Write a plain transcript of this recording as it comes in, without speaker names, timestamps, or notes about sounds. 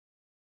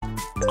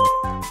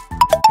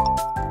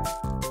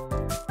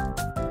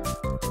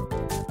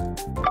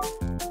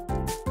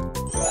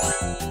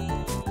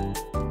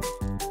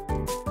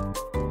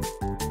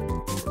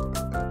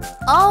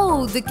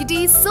Oh, the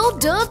kitty is so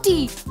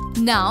dirty.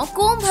 Now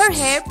comb her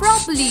hair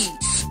properly.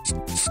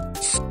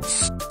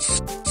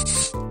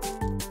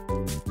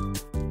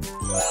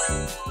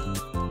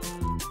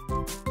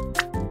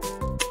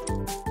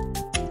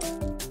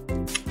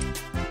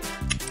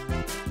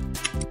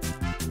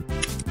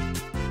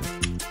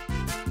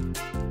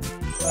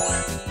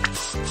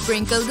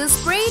 Sprinkle the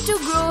spray to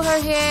grow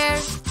her hair.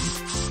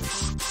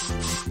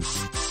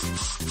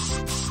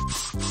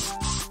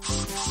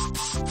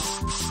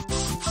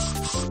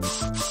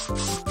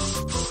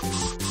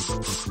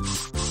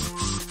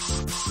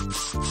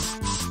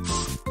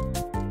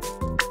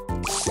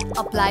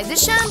 Apply the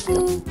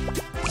shampoo.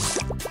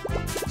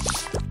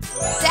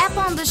 Tap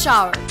on the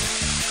shower.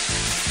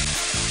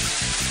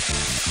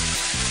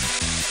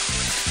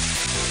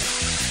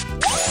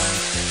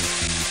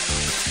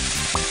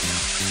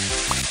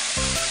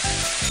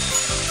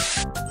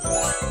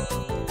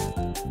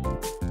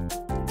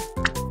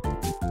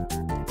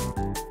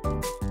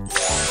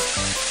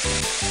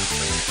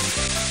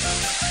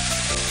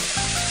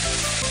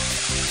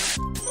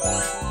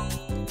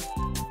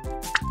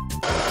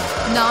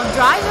 Now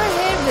dry her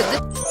hair with the...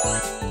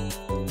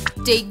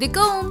 Take the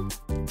comb.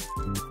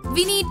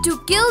 We need to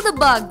kill the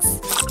bugs.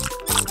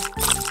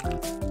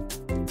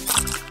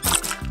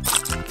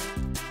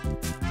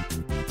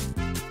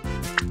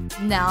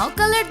 Now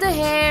color the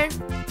hair.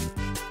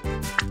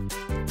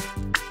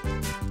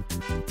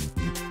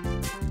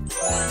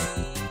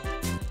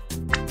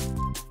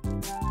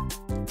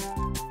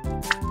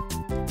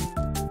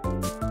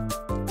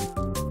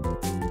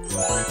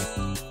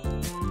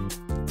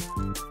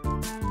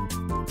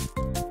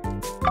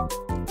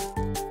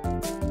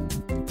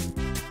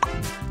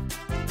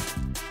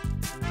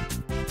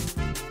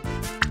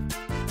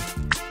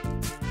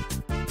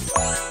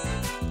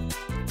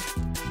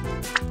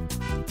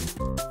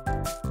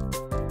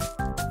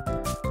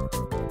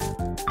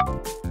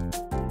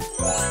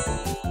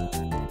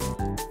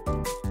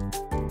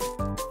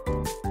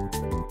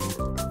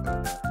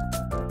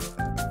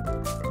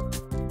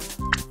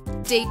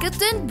 Take a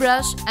thin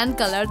brush and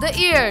color the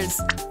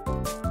ears.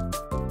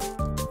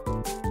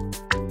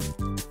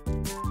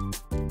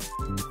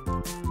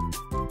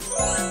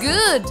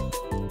 Good!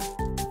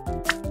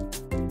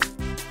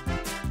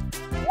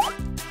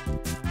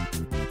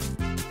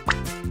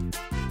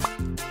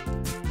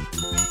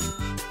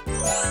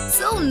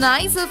 So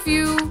nice of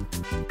you!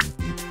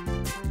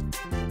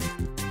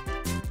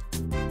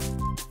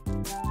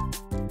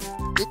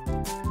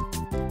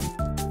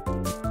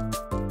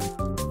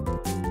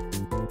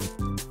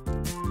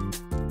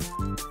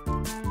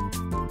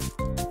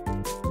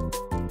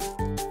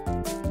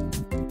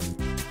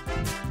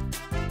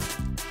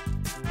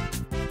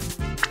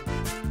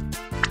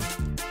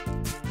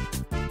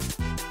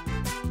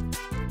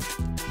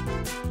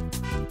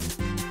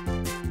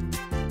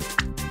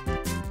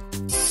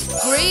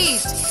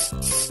 Great!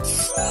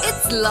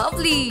 It's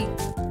lovely!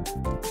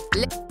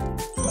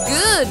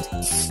 Good!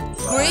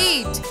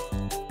 Great!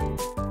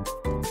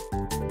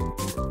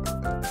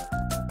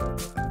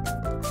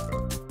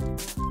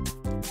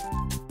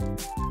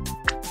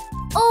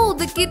 Oh,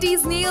 the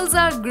kitty's nails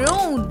are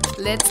grown!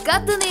 Let's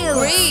cut the nails!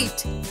 Great!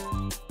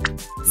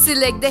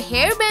 Select the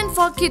hairband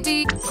for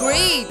kitty!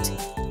 Great!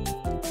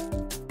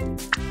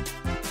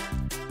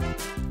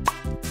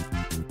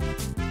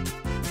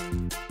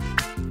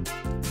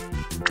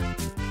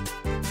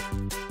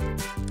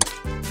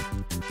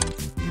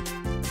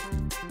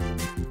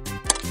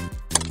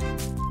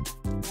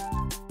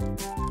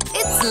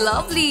 It's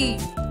lovely!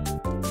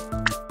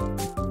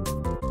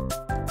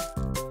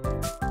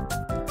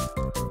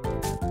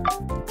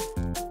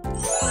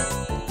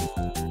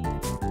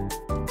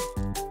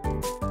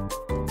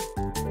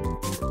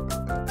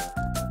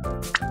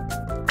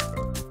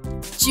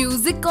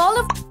 Choose the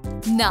collar.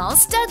 Now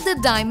stuck the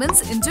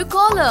diamonds into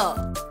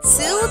collar.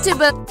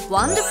 Suitable.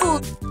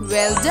 Wonderful.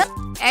 Well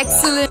done.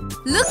 Excellent.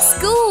 Looks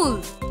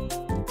cool.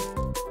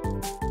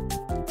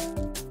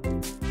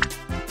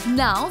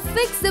 Now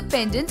fix the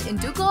pendant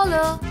into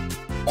collar.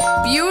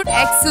 Pure.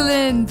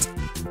 Excellent.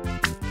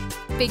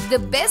 Pick the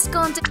best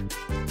contact.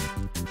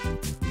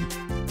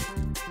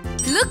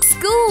 Looks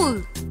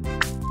cool.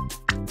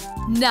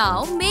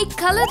 Now make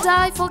color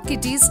dye for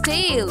kitty's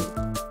tail.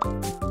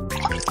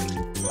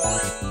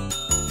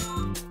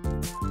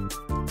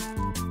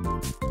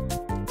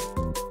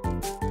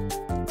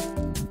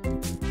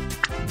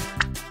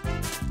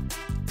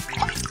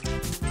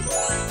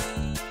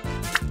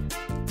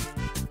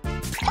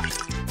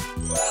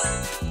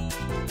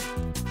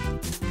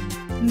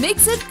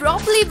 Mix it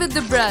properly with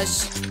the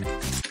brush.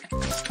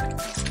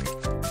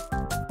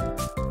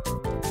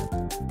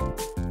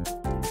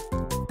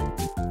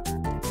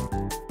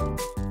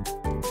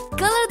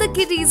 Color the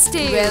kitty's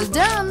tail. Well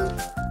done!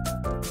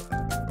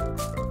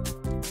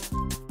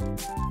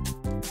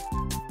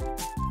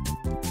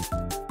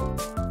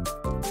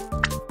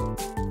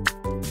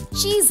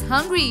 She's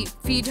hungry.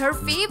 Feed her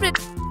favorite.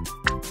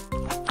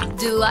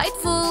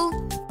 Delightful.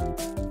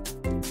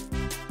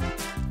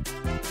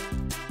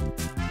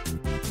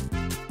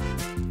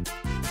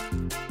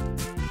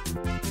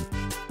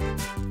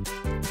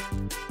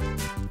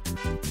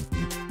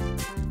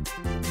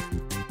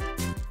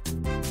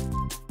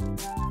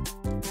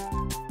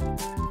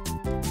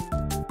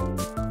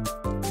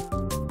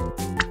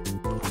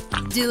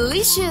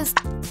 Delicious.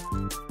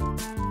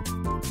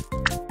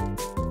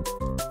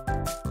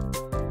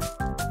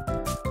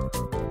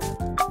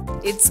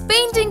 It's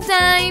painting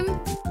time.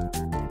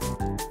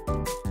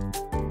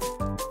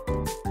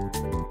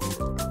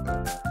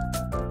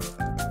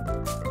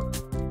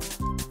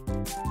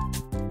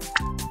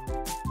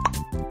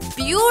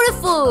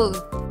 Beautiful.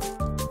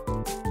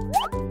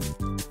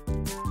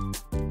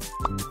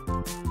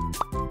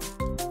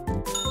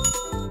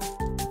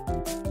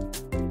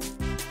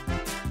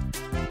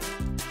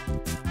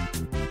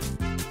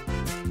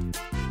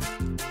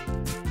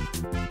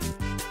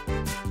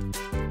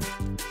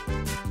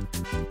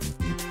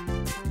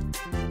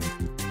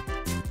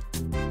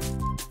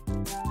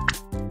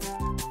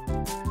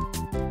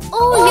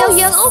 Oh,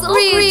 yes, so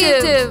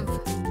creative.